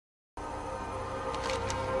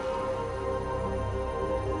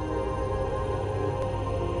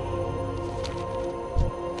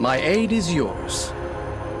My aid is yours.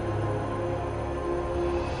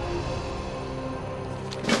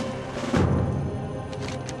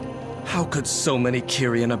 How could so many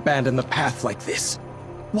Kyrian abandon the path like this?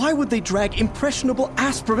 Why would they drag impressionable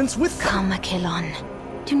aspirants with them? Come,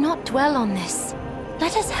 Achillon. Do not dwell on this.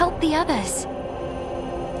 Let us help the others.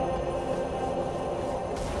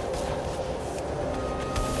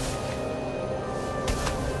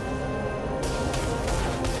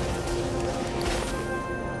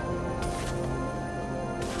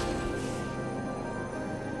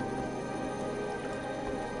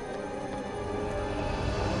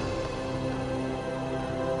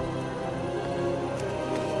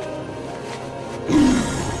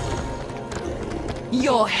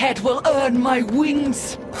 Your head will earn my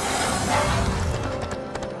wings!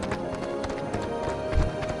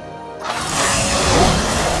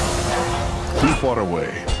 Too far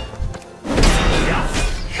away.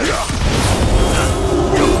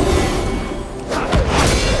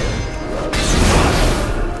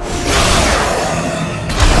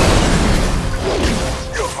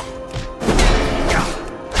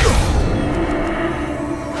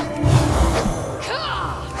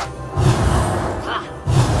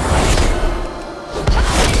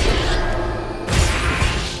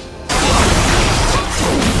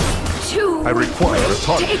 I require a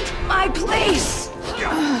target. Take my place!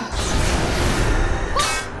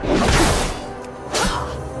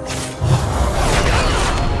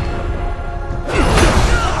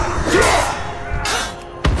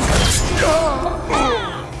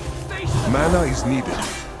 Mana is needed.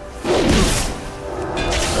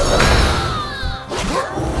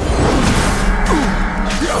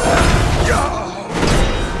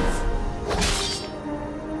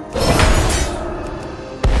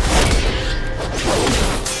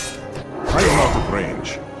 I am out of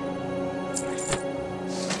range.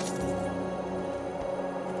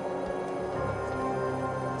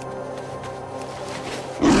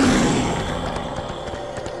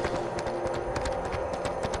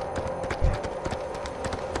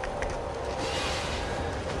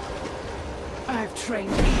 I've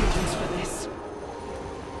trained agents for this.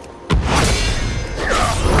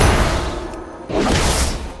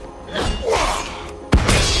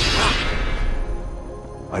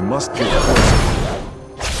 I must get closer.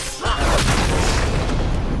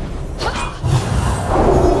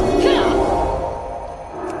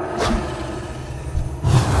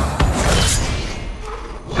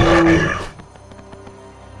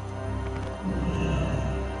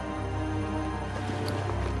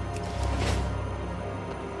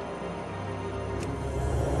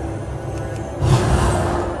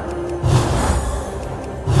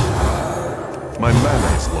 My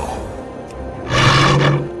mana is low.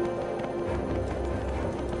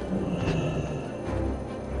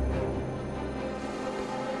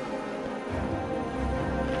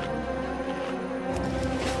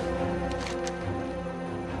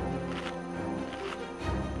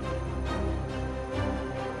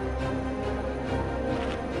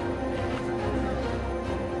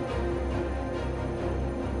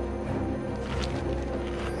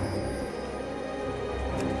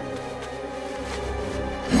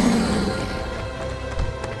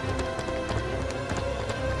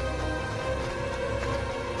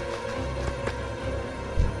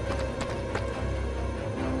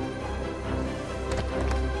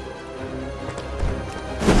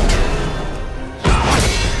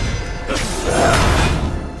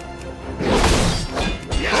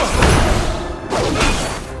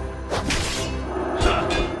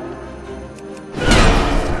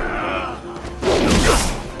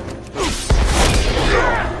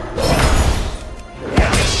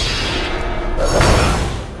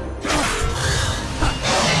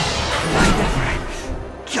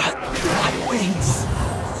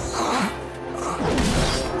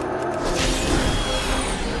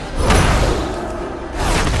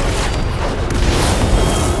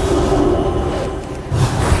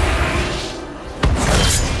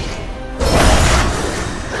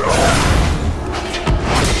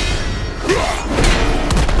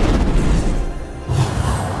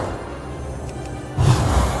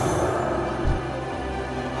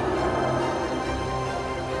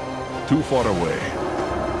 Too far away.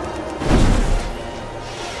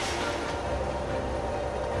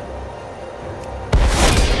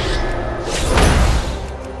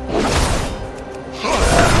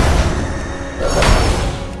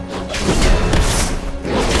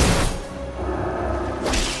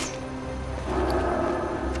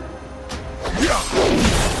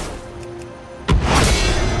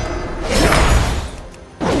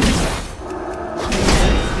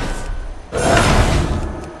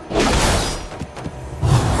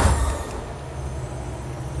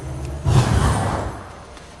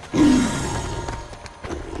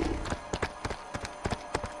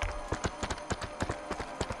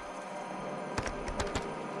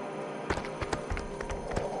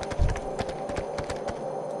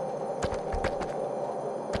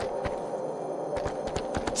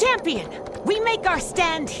 Champion! We make our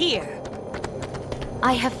stand here!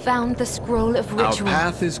 I have found the scroll of ritual. Our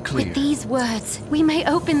path is clear. With these words, we may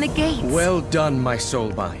open the gates. Well done, my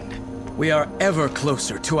soulbind. We are ever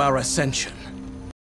closer to our ascension.